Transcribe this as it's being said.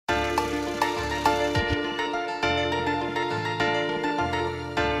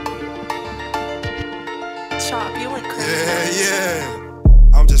Yeah.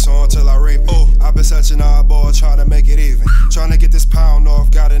 I'm just on till I reap it. I've been such an oddball trying to make it even. Trying to get this pound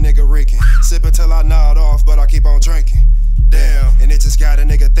off, got a nigga reeking. Sipping till I nod off, but I keep on drinking. Damn, and it just got a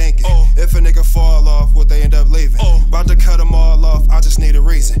nigga thinking. If a nigga fall off, would they end up leaving? About to cut them all off, I just need a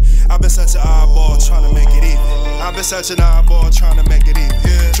reason. I've been such an oddball trying to make it even. I've been such an oddball trying to make it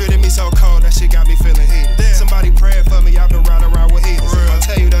even. Treated me so cold, that shit got me feeling heated. Somebody praying for me, I've been round around with heathens. If I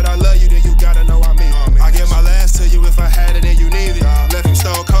tell you that I love you, then you gotta know I mean it. I give my last to you if I had it and you need it. Left you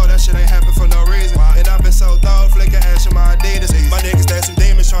stone cold, that shit ain't happen for no reason. And I've been so dog, flicking ash in my Adidas. My niggas, they some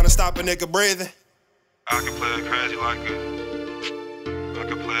demons trying to stop a nigga breathing. I can play it crazy like a I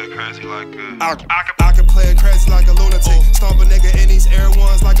can play it crazy like a I can play it crazy like a lunatic. Stomp a nigga in these air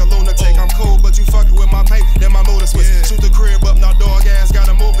ones like a lunatic. I'm cool, but you fucking with my paper, then my mood is switch. Shoot the crib up, now dog ass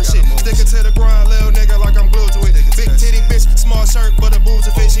gotta move and shit. Sticking to the grind, little nigga, like I'm glued to it. Big titty bitch, small shirt, but her boobs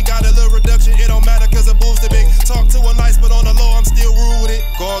are fit. She got a little reduction, it don't matter cause her boobs are big. Talk to her nice, but on the low, I'm still rude with it.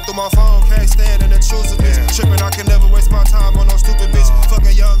 Going through my phone, can't stand an intrusive bitch. Tripping, I can never waste my time on no stupid bitch.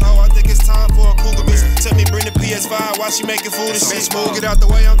 Fucking young hoe, I think it's time for a cougar bitch. Tell me bring the PS5, why she making food and shit. Move, get out the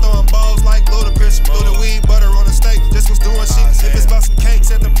way, I'm throwing balls like ludicrous. Throw the weed, butter on the steak, just was doing shit. If it's about some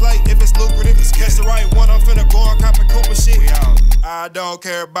cakes at the plate, if it's lucrative, catch the right one, I'm finna go on cop and Cooper shit. I don't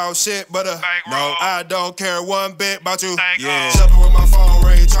care about shit, but no, I don't care one bit about you. Shopping with my phone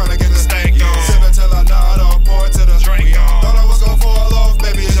ring, trying to get the stank on. Sipping till I nod off, pour it to the